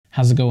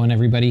How's it going,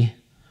 everybody?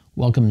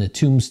 Welcome to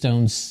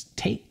Tombstone's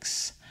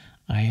Takes.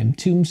 I am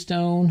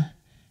Tombstone,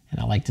 and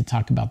I like to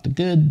talk about the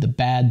good, the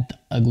bad, the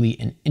ugly,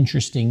 and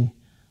interesting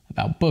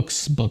about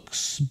books.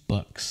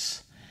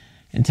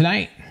 And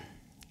tonight,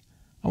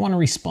 I want to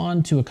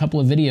respond to a couple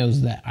of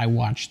videos that I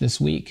watched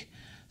this week.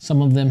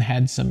 Some of them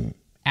had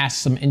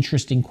asked some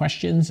interesting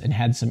questions and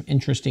had some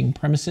interesting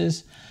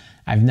premises.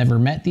 I've never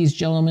met these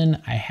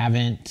gentlemen. I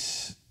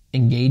haven't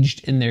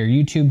engaged in their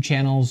YouTube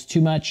channels too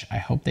much. I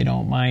hope they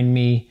don't mind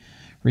me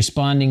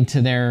responding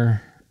to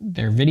their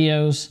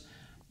videos.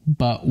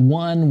 But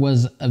one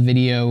was a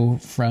video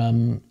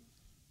from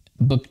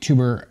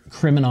booktuber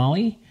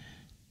Criminolly,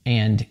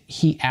 and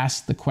he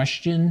asked the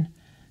question,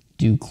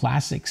 do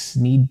classics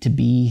need to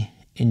be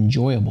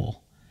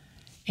enjoyable?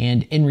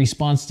 And in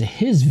response to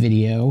his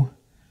video,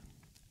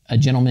 a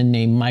gentleman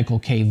named Michael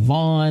K.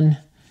 Vaughn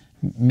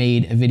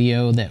made a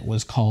video that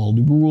was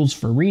called Rules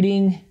for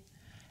Reading.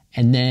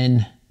 And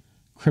then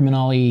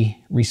Criminolly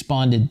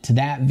responded to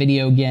that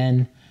video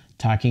again,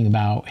 talking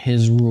about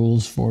his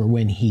rules for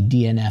when he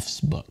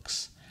DNFs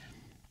books.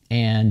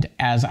 And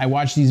as I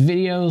watched these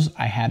videos,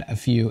 I had a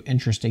few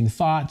interesting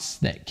thoughts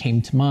that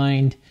came to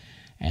mind,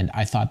 and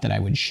I thought that I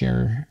would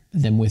share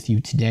them with you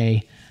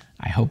today.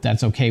 I hope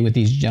that's okay with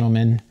these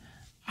gentlemen.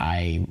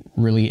 I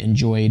really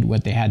enjoyed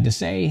what they had to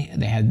say.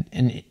 They had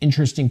an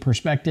interesting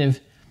perspective,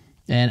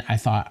 and I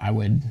thought I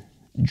would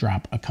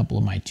drop a couple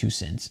of my 2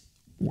 cents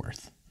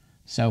worth.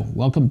 So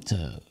welcome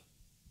to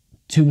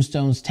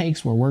Tombstone's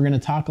Takes, where we're going to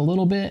talk a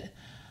little bit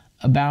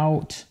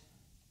about,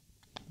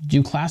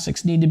 do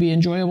classics need to be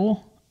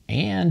enjoyable?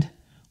 And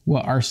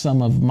what are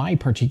some of my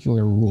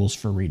particular rules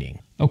for reading?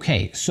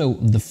 Okay, so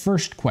the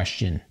first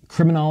question,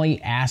 Criminolly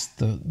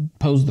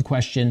posed the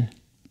question,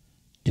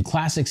 do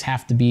classics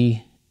have to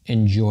be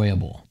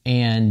enjoyable?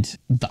 And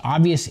the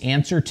obvious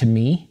answer to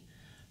me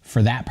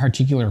for that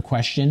particular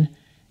question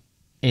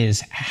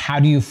is, how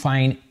do you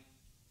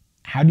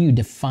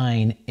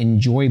define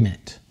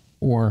enjoyment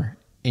or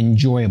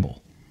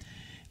enjoyable?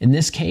 In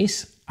this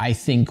case, I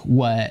think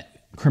what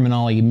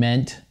Criminolly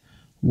meant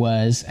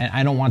was, and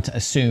I don't want to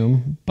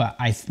assume, but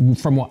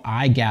from what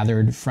I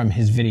gathered from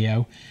his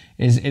video,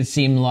 is it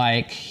seemed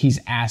like he's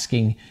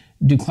asking,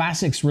 do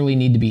classics really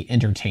need to be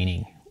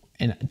entertaining?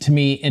 And to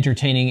me,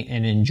 entertaining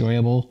and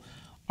enjoyable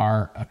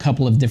are a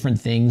couple of different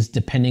things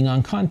depending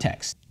on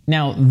context.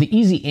 Now, the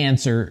easy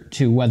answer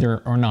to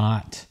whether or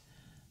not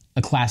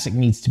a classic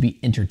needs to be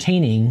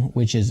entertaining,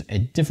 which is a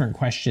different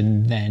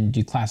question than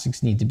do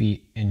classics need to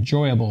be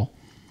enjoyable,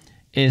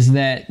 is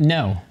that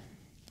no,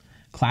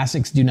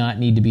 classics do not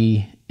need to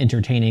be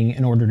entertaining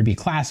in order to be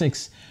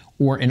classics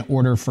or in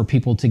order for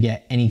people to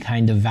get any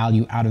kind of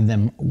value out of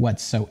them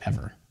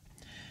whatsoever.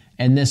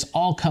 And this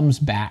all comes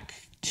back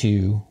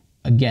to,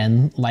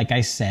 again, like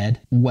I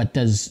said, what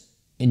does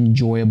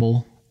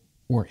enjoyable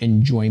or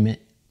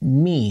enjoyment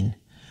mean?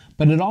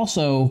 But it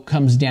also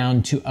comes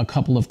down to a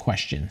couple of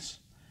questions.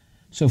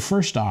 So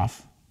first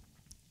off,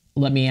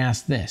 let me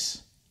ask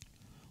this.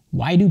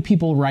 Why do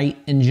people write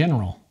in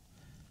general?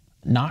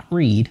 Not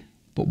read,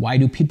 but why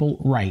do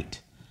people write?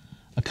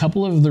 A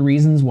couple of the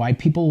reasons why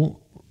people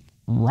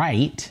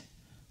write,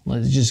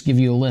 let's just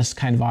give you a list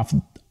kind of off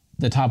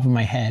the top of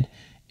my head,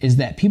 is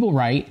that people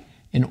write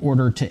in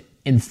order to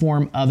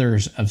inform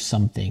others of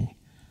something.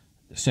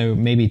 So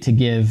maybe to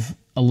give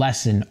a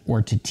lesson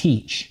or to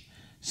teach.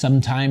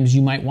 Sometimes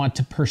you might want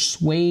to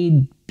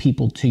persuade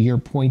people to your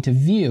point of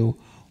view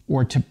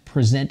or to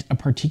present a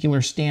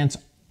particular stance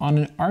on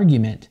an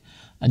argument.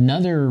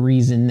 Another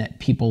reason that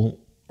people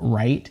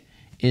write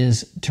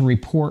is to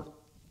report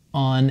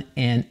on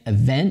an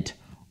event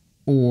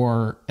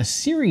or a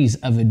series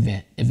of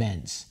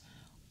events.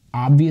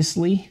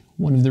 Obviously,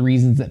 one of the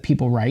reasons that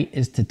people write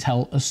is to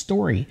tell a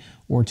story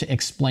or to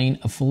explain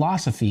a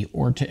philosophy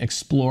or to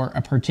explore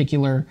a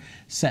particular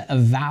set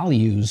of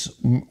values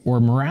or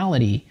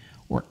morality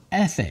or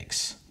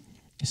ethics.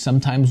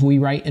 Sometimes we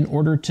write in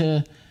order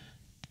to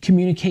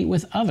communicate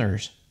with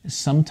others.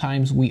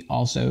 Sometimes we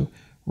also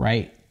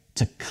write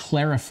to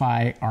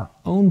clarify our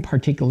own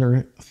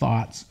particular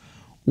thoughts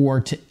or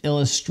to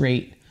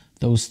illustrate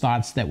those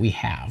thoughts that we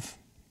have.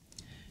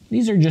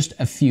 These are just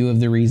a few of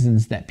the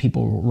reasons that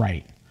people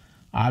write.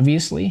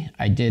 Obviously,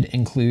 I did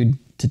include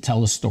to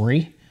tell a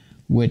story,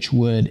 which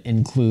would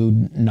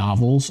include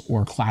novels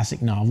or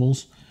classic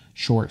novels,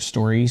 short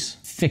stories,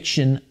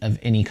 fiction of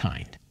any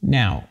kind.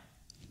 Now,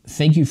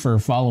 thank you for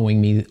following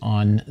me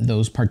on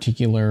those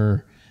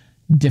particular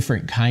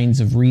different kinds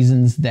of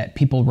reasons that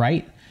people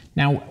write.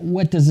 Now,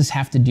 what does this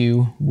have to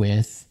do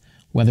with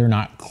whether or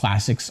not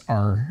classics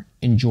are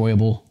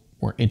enjoyable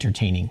or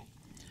entertaining?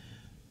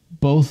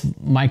 Both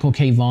Michael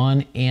K.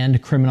 Vaughn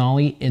and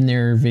Criminolly in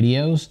their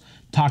videos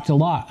talked a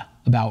lot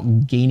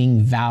about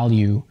gaining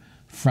value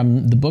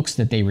from the books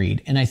that they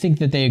read. And I think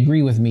that they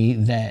agree with me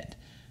that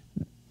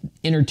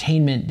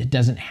entertainment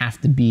doesn't have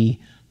to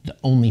be the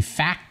only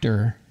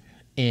factor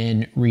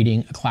in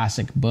reading a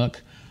classic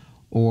book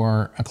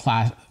or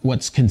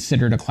what's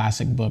considered a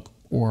classic book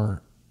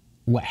or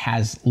what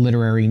has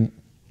literary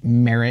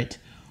merit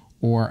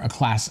or a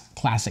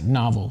classic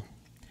novel.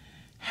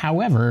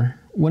 However,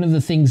 one of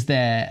the things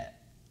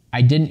that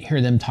I didn't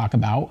hear them talk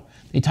about,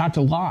 they talked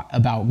a lot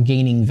about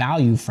gaining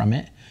value from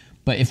it,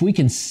 but if we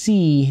can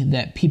see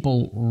that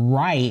people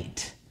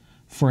write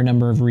for a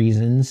number of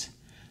reasons,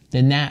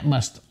 then it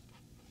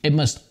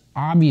must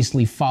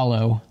obviously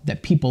follow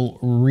that people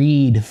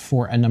read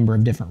for a number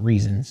of different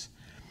reasons.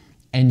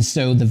 And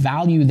so the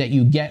value that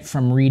you get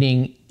from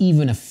reading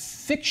even a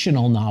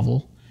fictional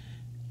novel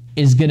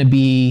is going to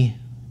be,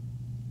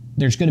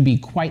 there's going to be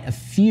quite a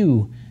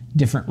few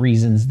different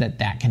reasons that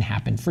that can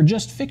happen for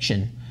just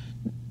fiction.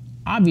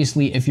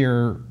 Obviously, if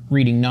you're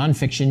reading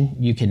nonfiction,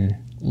 you can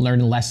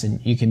learn a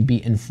lesson, you can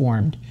be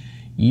informed,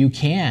 you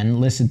can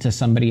listen to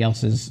somebody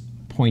else's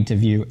point of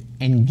view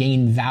and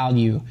gain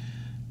value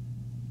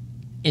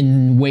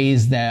in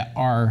ways that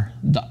are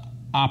the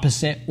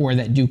opposite or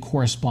that do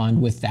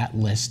correspond with that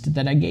list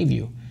that I gave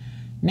you.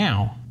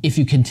 Now, if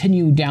you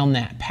continue down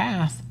that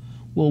path,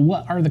 well,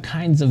 what are the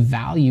kinds of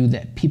value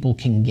that people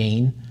can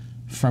gain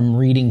from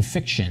reading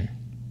fiction?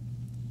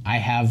 I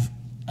have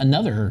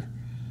another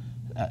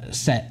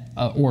set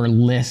or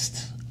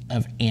list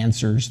of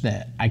answers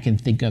that I can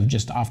think of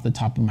just off the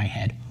top of my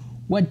head.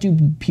 What do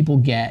people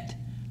get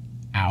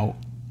out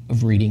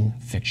of reading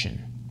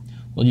fiction?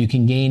 Well, you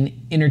can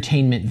gain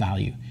entertainment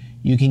value.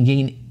 You can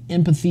gain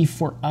empathy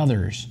for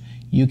others.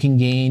 You can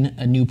gain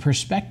a new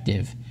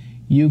perspective.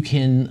 You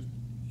can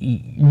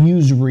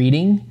use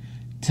reading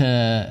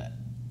to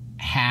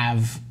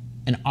have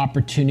an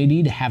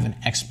opportunity to have an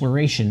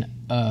exploration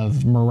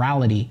of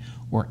morality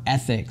or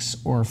ethics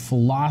or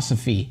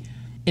philosophy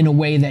in a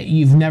way that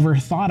you've never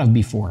thought of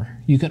before.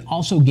 You can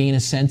also gain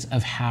a sense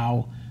of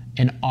how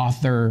an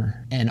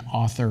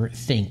author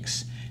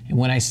thinks. And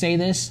when I say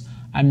this,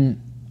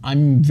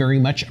 I'm very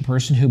much a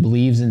person who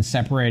believes in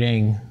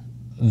separating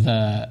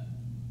the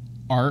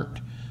art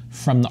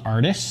from the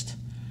artist.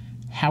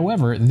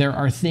 However, there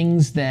are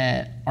things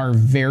that are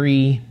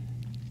very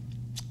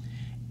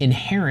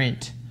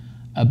inherent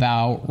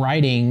about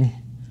writing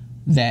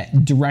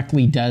that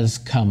directly does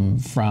come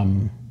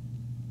from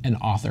an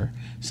author.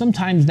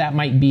 Sometimes that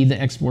might be the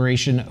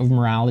exploration of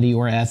morality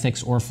or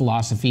ethics or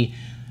philosophy,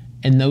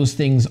 and those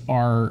things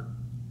are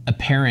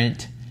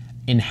apparent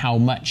in how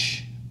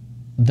much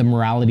the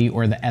morality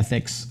or the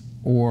ethics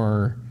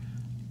or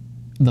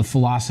the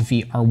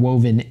philosophy are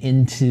woven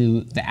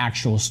into the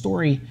actual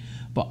story,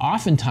 but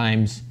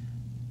oftentimes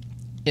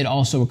it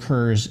also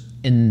occurs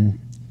in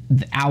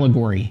the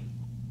allegory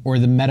or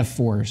the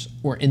metaphors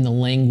or in the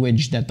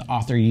language that the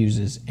author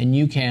uses. And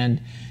you can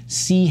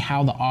see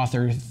how the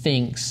author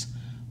thinks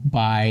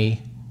by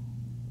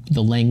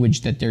the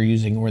language that they're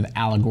using or the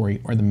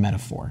allegory or the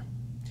metaphor.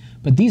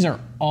 But these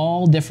are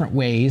all different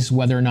ways,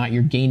 whether or not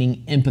you're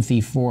gaining empathy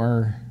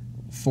for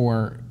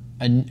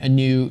a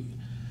new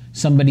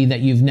somebody that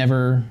you've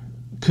never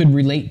could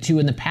relate to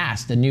in the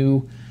past, a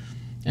new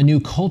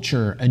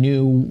culture, a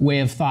new way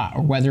of thought,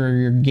 or whether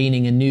you're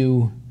gaining a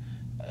new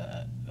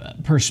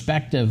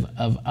perspective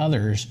of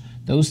others.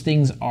 Those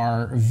things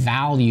are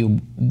values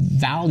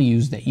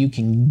that you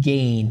can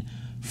gain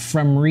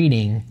from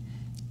reading.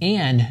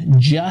 And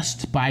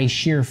just by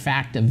sheer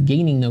fact of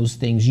gaining those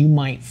things, you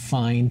might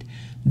find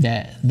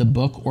that the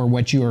book or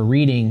what you are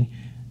reading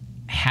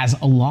has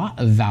a lot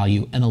of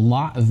value and a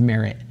lot of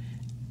merit.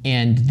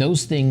 And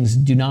those things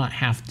do not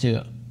have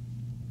to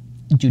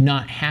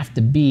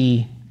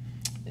be,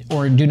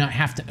 or do not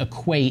have to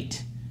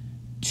equate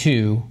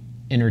to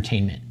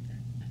entertainment.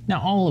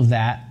 Now, all of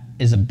that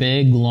is a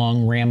big,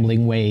 long,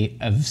 rambling way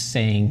of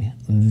saying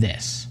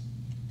this.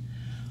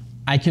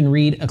 I can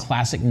read a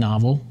classic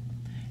novel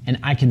and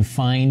I can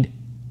find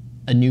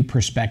a new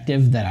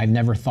perspective that I've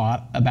never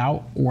thought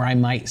about, or I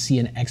might see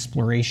an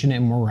exploration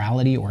in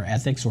morality or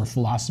ethics or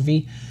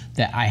philosophy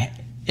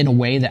in a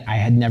way that I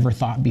had never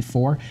thought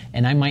before,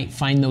 and I might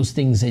find those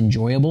things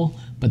enjoyable,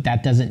 but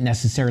that doesn't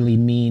necessarily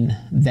mean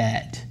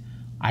that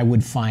I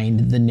would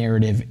find the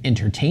narrative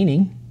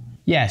entertaining.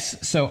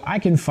 Yes, so I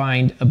can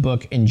find a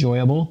book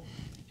enjoyable,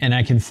 and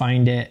I can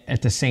find it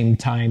at the same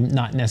time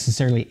not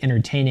necessarily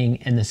entertaining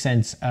in the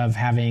sense of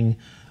having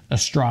a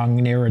strong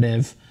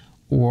narrative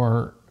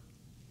or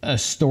a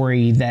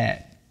story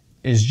that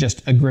is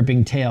just a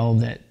gripping tale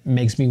that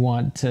makes me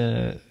want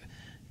to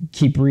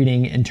keep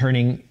reading and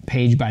turning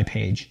page by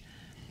page.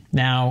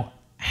 Now,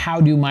 how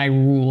do my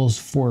rules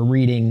for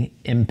reading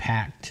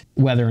impact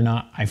whether or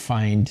not I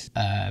find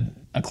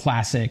a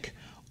classic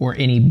or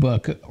any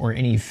book or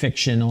any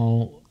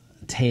fictional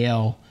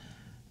tale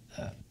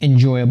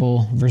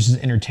enjoyable versus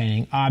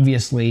entertaining?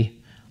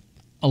 Obviously,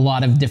 a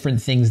lot of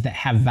different things that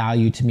have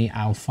value to me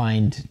I'll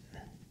find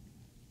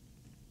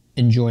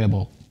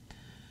enjoyable.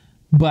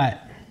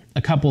 But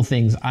a couple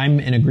things,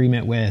 I'm in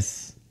agreement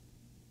with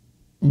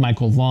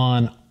Michael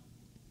Vaughan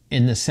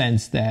in the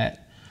sense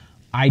that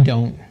I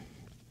don't,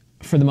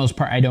 for the most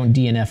part, I don't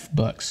DNF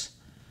books.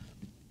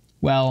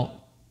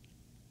 Well,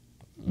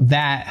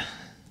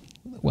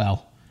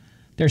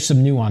 there's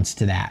some nuance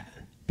to that,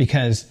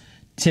 because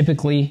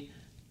typically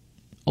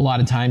a a lot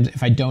of times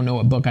if I don't know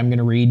what book I'm going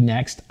to read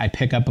next, I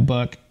pick up a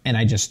book and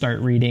I just start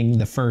reading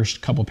the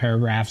first couple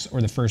paragraphs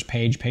or the first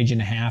page, page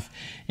and a half.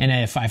 And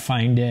if I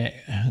find it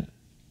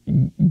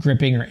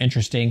gripping or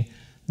interesting,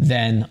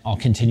 then I'll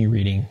continue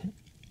reading.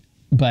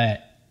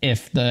 But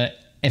if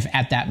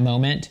at that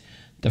moment,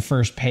 the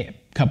first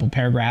couple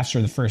paragraphs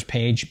or the first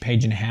page,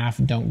 page and a half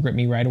don't grip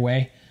me right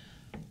away,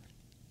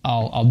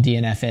 I'll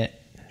DNF it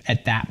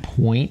at that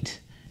point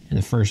in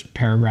the first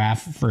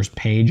paragraph, first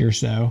page or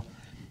so.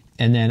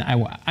 And then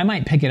I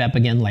might pick it up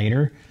again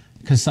later,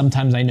 because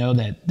sometimes I know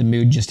that the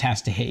mood just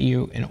has to hit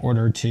you in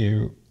order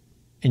to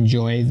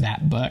enjoy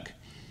that book.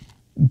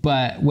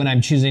 But when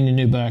I'm choosing a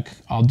new book,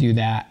 I'll do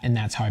that, and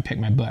that's how I pick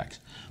my books.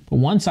 But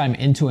once I'm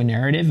into a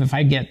narrative, if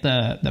I get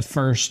the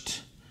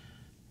first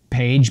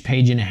page,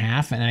 page and a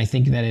half, and I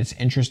think that it's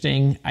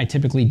interesting, I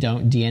typically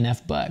don't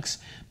DNF books,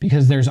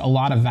 because there's a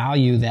lot of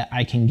value that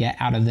I can get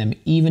out of them,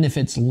 even if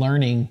it's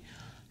learning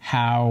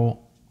how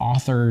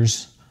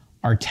authors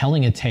are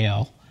telling a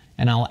tale.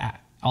 And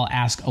I'll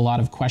ask a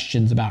lot of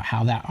questions about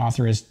how that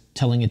author is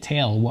telling a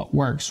tale, what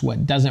works,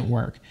 what doesn't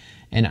work.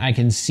 And I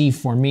can see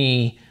for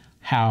me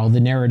how the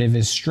narrative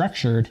is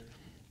structured,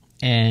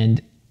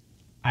 and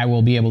I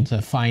will be able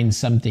to find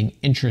something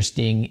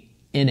interesting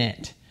in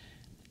it,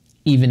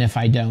 even if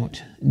I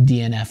don't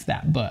DNF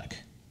that book.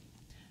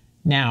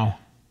 Now,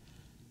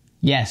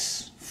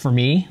 yes, for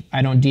me,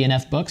 I don't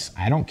DNF books.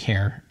 I don't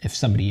care if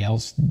somebody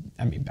else,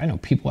 I mean, I know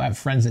people have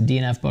friends that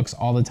DNF books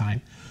all the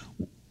time.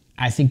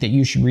 I think that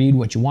you should read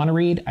what you want to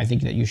read. I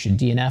think that you should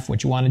DNF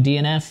what you want to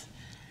DNF.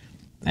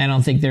 I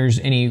don't think there's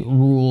any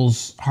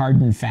rules hard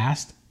and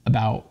fast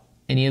about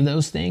any of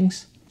those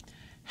things.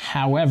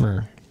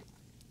 However,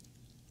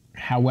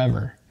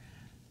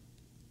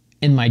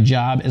 in my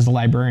job as a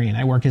librarian,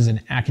 I work as an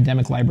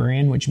academic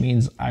librarian, which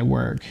means I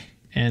work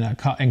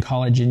in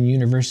college and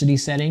university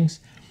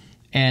settings.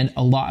 And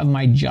a lot of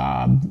my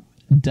job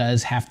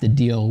does have to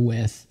deal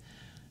with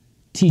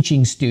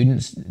teaching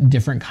students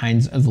different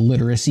kinds of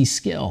literacy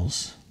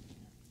skills.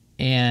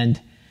 And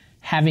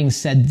having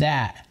said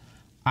that,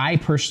 I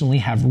personally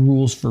have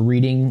rules for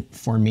reading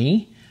for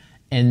me,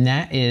 and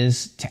that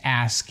is to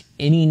ask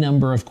any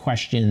number of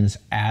questions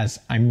as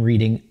I'm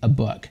reading a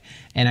book.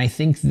 And I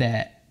think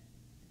that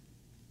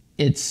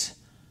it's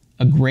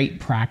a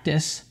great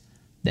practice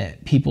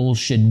that people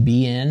should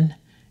be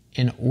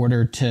in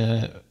order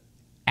to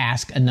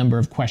ask a number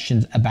of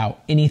questions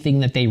about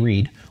anything that they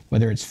read,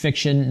 whether it's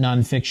fiction,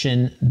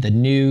 nonfiction, the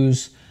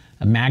news,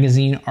 a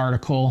magazine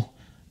article,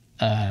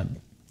 a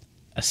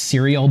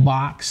cereal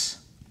box.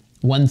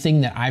 One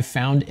thing that I've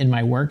found in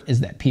my work is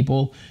that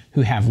people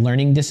who have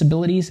learning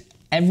disabilities,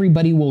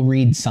 everybody will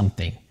read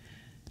something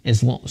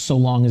so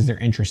long as they're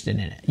interested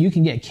in it. You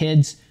can get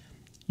kids,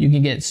 you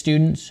can get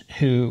students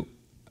who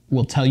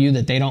will tell you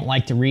that they don't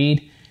like to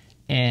read,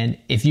 and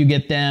if you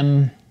get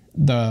them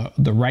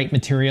the right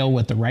material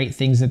with the right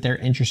things that they're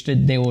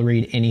interested, they will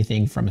read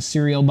anything from a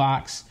cereal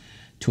box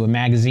to a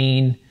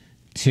magazine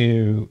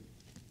to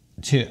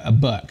a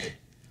book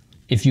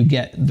if you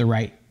get the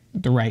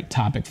right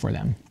topic for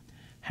them.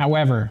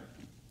 However,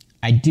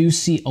 I do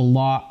see a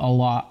lot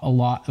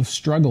of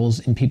struggles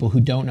in people who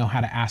don't know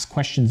how to ask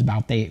questions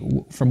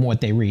from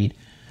what they read.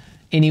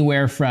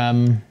 Anywhere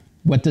from,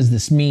 what does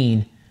this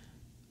mean?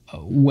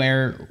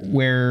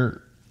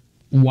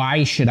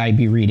 Why should I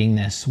be reading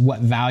this?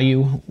 What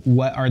value?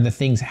 What are the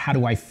things? How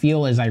do I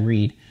feel as I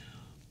read?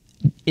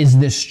 Is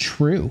this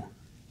true?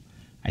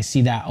 I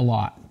see that a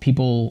lot.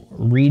 People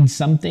read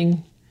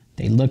something,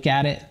 they look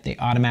at it, they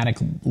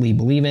automatically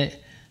believe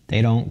it.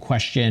 They don't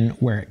question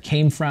where it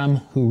came from,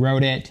 who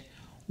wrote it,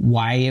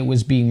 why it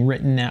was being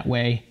written that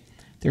way.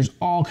 There's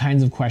all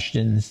kinds of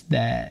questions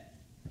that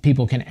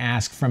people can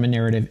ask from a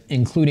narrative,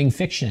 including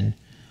fiction.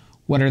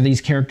 What are these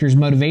characters'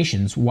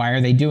 motivations? Why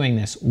are they doing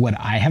this? Would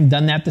I have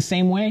done that the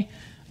same way?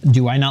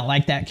 Do I not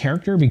like that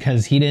character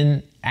because he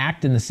didn't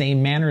act in the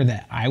same manner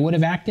that I would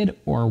have acted?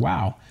 Or,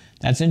 wow,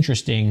 that's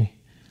interesting.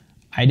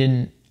 I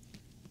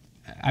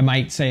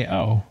might say,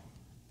 oh,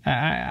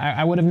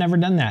 I would have never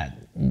done that.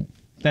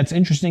 That's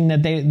interesting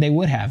that they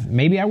would have.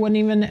 Maybe I wouldn't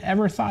even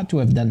ever thought to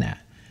have done that.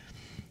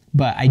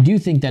 But I do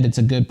think that it's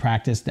a good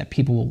practice that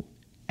people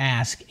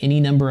ask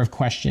any number of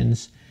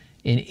questions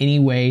in any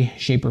way,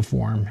 shape, or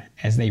form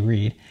as they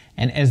read.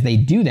 And as they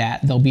do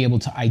that, they'll be able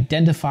to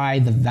identify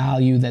the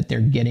value that they're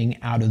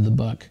getting out of the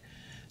book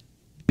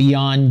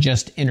beyond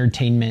just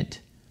entertainment,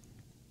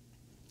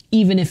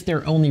 even if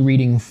they're only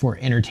reading for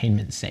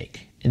entertainment's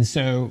sake. And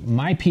so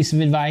my piece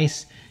of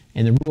advice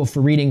and the rule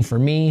for reading for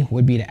me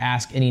would be to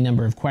ask any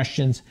number of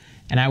questions.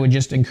 And I would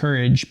just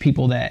encourage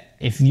people that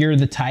if you're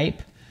the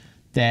type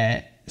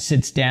that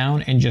sits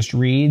down and just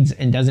reads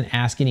and doesn't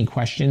ask any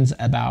questions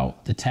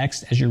about the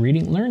text as you're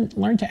reading,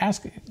 learn to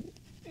ask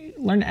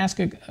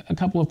a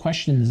couple of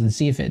questions and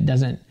see if it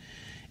doesn't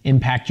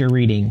impact your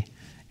reading.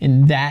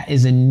 And that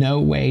is in no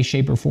way,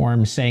 shape, or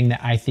form saying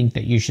that I think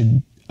that you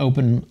should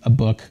open a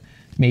book,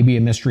 maybe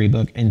a mystery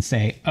book, and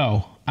say,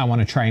 oh, I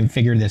want to try and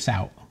figure this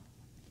out.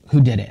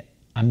 Who did it?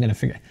 I'm going to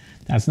figure it.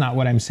 That's not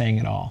what I'm saying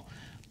at all.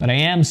 But I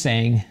am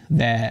saying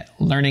that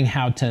learning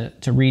how to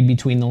read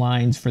between the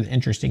lines for the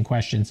interesting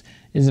questions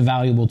is a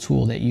valuable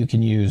tool that you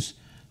can use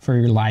for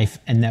your life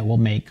and that will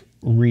make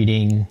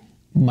reading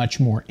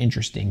much more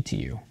interesting to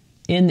you.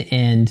 In the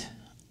end,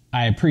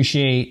 I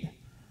appreciate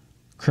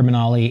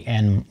Criminolly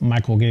and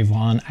Michael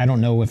Gavon. I don't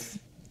know if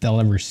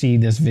they'll ever see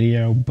this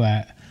video,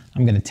 but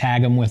I'm going to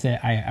tag them with it.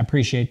 I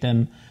appreciate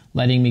them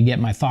letting me get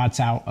my thoughts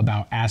out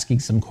about asking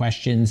some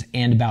questions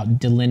and about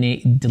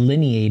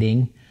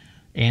delineating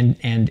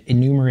and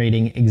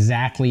enumerating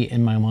exactly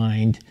in my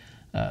mind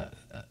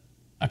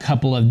a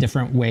couple of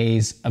different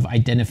ways of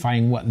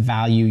identifying what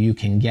value you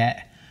can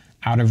get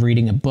out of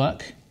reading a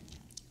book.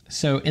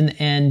 So in the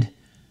end,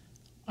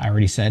 I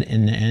already said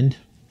in the end,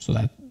 so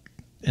that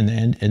in the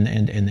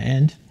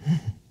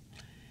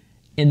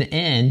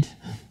end,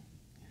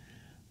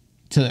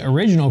 to the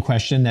original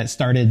question that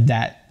started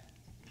that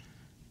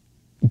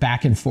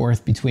back and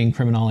forth between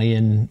Criminolly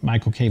and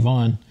Michael K.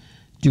 Vaughan,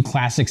 do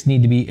classics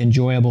need to be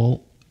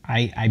enjoyable?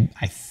 I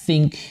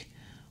think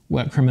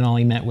what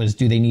Criminolly meant was,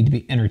 do they need to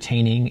be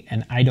entertaining?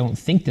 And I don't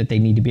think that they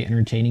need to be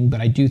entertaining, but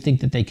I do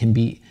think that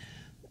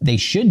they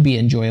should be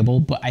enjoyable,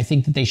 but I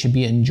think that they should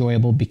be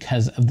enjoyable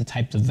because of the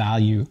types of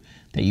value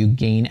that you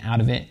gain out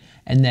of it,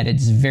 and that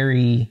it's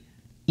very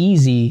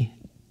easy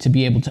to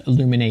be able to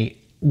illuminate,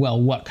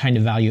 well, what kind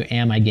of value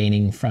am I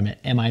gaining from it?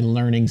 Am I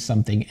learning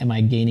something? Am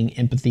I gaining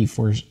empathy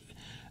for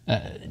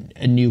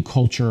a new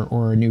culture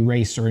or a new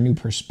race or a new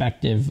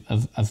perspective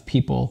of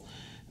people?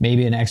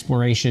 Maybe an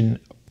exploration,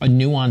 a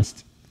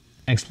nuanced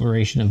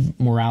exploration of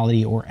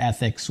morality or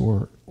ethics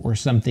or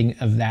something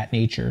of that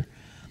nature.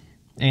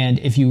 And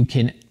if you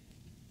can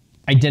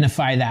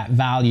identify that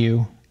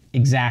value,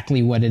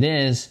 exactly what it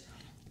is,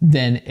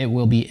 then it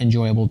will be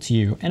enjoyable to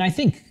you. And I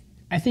think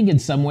in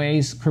some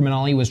ways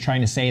Criminolly was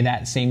trying to say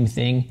that same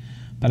thing,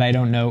 but I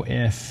don't know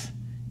if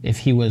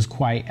he was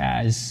quite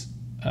as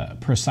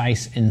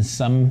precise in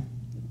some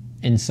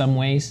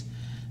ways.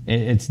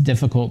 It's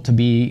difficult to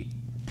be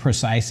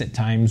precise at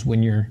times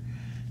when you're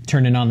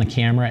turning on the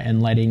camera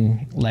and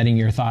letting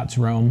your thoughts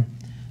roam.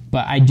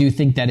 But I do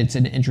think that it's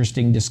an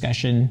interesting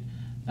discussion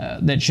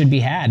that should be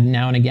had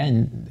now and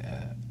again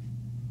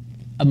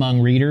among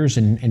readers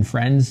and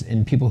friends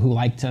and people who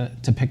like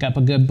to pick up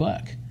a good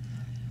book.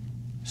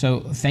 So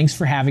thanks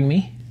for having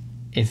me.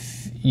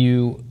 If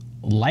you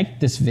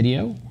liked this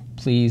video,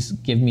 please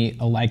give me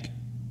a like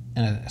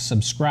and a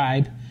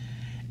subscribe,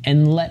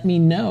 and let me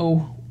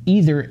know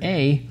either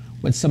A,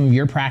 what some of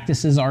your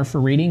practices are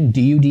for reading.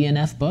 Do you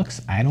DNF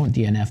books? I don't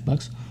DNF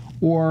books.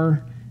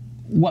 Or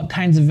what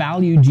kinds of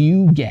value do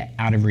you get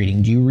out of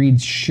reading? Do you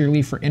read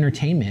surely for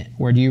entertainment,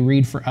 or do you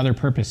read for other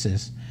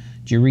purposes?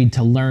 Do you read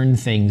to learn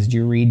things? Do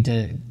you read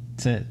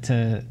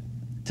to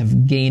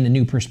gain a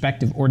new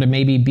perspective, or to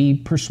maybe be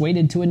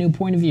persuaded to a new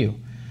point of view?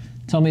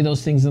 Tell me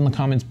those things in the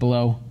comments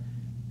below,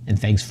 and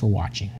thanks for watching.